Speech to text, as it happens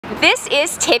This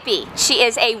is Tippy. She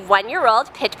is a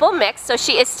 1-year-old pit bull mix, so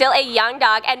she is still a young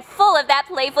dog and full of that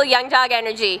playful young dog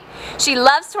energy. She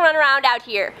loves to run around out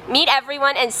here, meet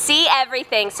everyone, and see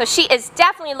everything, so she is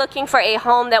definitely looking for a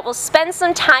home that will spend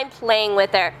some time playing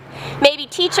with her. Maybe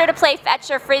teach her to play fetch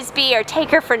or frisbee or take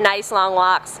her for nice long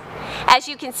walks. As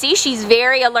you can see, she's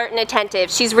very alert and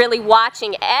attentive. She's really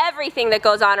watching everything that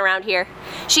goes on around here.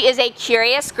 She is a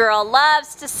curious girl,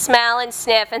 loves to smell and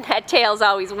sniff, and that tail's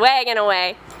always wagging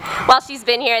away. While she's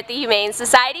been here at the Humane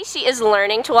Society, she is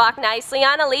learning to walk nicely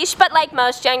on a leash, but like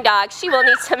most young dogs, she will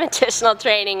need some additional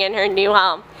training in her new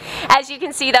home. As you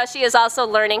can see though, she is also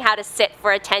learning how to sit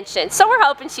for attention, so we're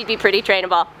hoping she'd be pretty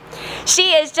trainable.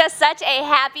 She is just such a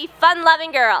happy,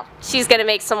 fun-loving girl. She's going to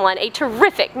make someone a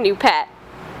terrific new pet.